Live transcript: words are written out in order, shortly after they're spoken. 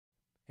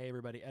Hey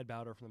everybody, Ed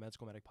Bowder from the Med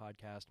School Medic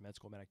Podcast,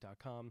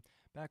 medschoolmedic.com,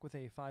 back with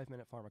a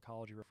 5-minute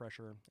pharmacology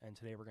refresher, and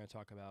today we're going to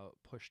talk about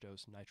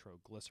push-dose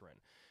nitroglycerin.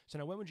 So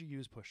now, when would you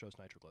use push-dose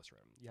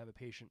nitroglycerin? You have a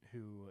patient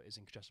who is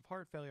in congestive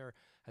heart failure,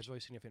 has really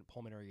significant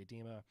pulmonary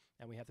edema,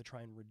 and we have to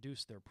try and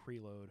reduce their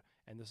preload,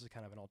 and this is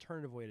kind of an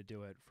alternative way to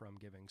do it from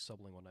giving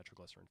sublingual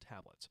nitroglycerin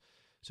tablets.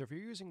 So if you're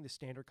using the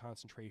standard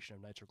concentration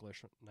of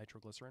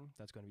nitroglycerin,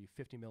 that's going to be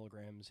 50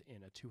 milligrams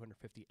in a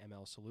 250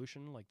 ml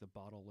solution, like the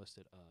bottle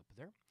listed up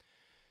there.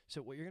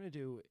 So what you're going to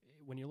do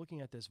when you're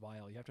looking at this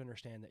vial, you have to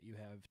understand that you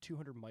have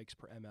 200 mics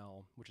per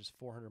ml, which is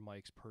 400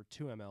 mics per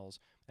 2 mLs,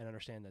 and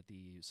understand that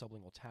the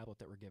sublingual tablet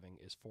that we're giving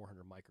is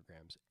 400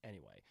 micrograms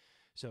anyway.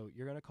 So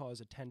you're going to cause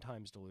a 10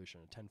 times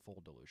dilution, a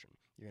 10-fold dilution.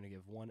 You're going to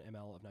give 1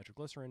 ml of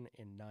nitroglycerin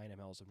in 9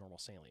 mLs of normal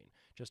saline.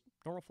 Just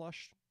normal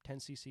flush, 10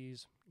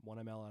 cc's, 1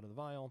 ml out of the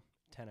vial,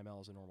 10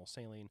 mLs of normal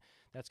saline.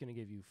 That's going to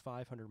give you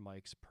 500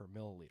 mics per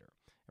milliliter.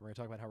 And we're going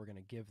to talk about how we're going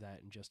to give that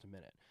in just a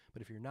minute.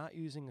 But if you're not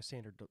using a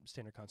standard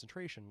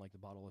concentration like the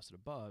bottle listed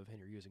above, and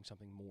you're using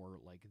something more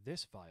like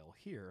this vial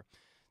here,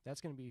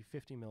 that's going to be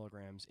 50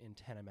 milligrams in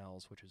 10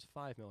 mLs, which is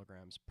 5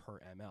 milligrams per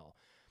ml.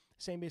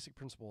 Same basic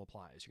principle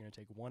applies. You're going to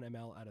take 1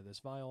 ml out of this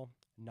vial,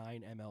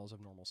 9 mLs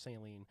of normal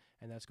saline,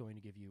 and that's going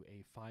to give you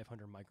a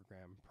 500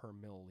 microgram per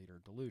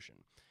milliliter dilution.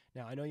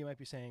 Now, I know you might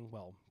be saying,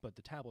 well, but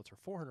the tablets are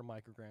 400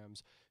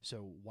 micrograms,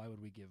 so why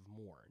would we give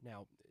more?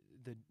 Now,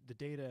 the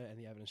data and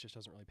the evidence just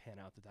doesn't really pan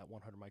out that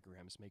 100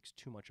 micrograms makes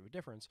too much of a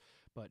difference,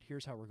 but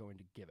here's how we're going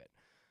to give it.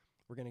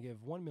 We're going to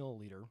give 1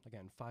 milliliter,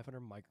 again, 500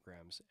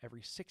 micrograms,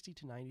 every 60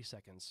 to 90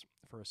 seconds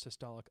for a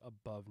systolic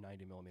above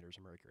 90 millimeters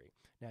of mercury.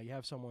 Now, you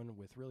have someone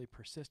with really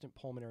persistent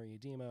pulmonary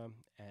edema,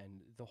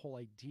 and the whole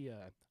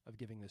idea of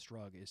giving this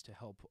drug is to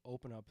help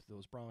open up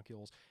those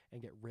bronchioles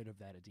and get rid of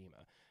that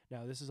edema.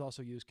 Now, this is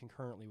also used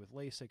concurrently with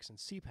Lasix and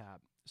CPAP,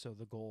 so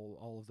the goal,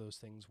 all of those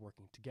things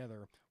working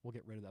together, will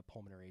get rid of that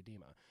pulmonary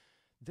edema.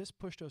 This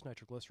push-dose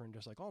nitroglycerin,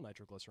 just like all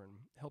nitroglycerin,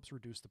 helps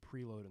reduce the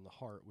preload in the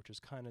heart, which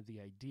is kind of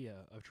the idea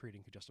of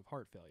treating congestive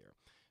heart failure.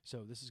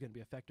 So this is going to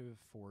be effective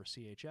for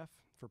CHF,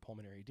 for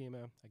pulmonary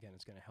edema. Again,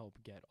 it's going to help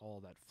get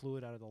all that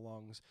fluid out of the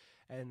lungs.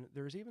 And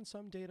there's even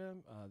some data,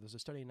 there's a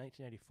study in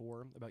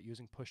 1994 about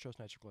using push-dose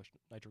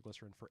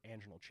nitroglycerin for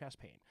anginal chest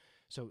pain.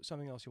 So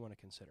something else you want to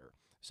consider.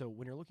 So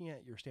when you're looking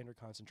at your standard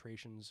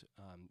concentrations,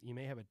 you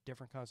may have a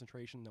different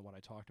concentration than what I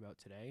talked about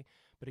today.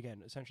 But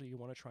again, essentially you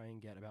want to try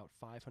and get about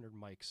 500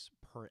 mics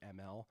per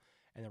ml,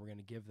 and then we're going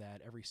to give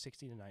that every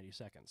 60 to 90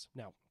 seconds.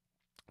 Now,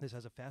 this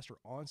has a faster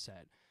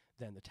onset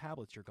than the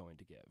tablets you're going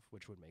to give,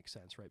 which would make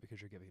sense, right? Because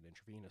you're giving it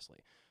intravenously.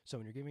 So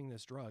when you're giving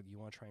this drug, you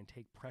want to try and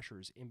take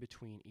pressures in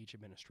between each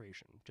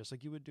administration, just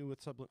like you would do with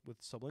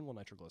sublingual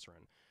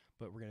nitroglycerin,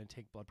 but we're going to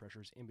take blood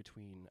pressures in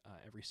between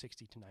every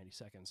 60 to 90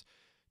 seconds.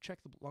 Check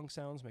the lung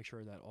sounds, make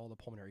sure that all the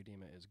pulmonary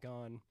edema is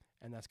gone,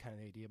 and that's kind of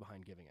the idea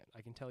behind giving it.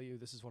 I can tell you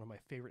this is one of my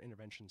favorite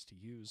interventions to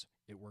use.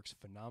 It works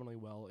phenomenally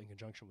well in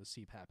conjunction with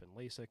CPAP and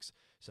Lasix,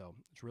 so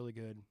it's really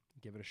good.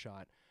 Give it a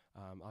shot,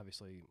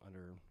 obviously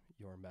under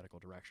your medical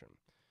direction.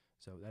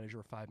 So that is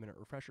your 5-minute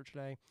refresher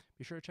today.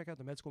 Be sure to check out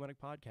the Med School Medic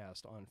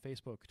Podcast on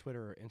Facebook,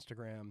 Twitter,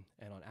 Instagram,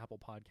 and on Apple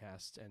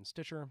Podcasts and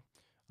Stitcher.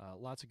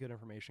 Lots of good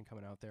information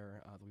coming out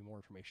there. There'll be more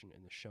information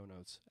in the show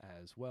notes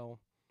as well.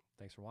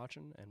 Thanks for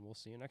watching, and we'll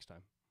see you next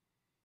time.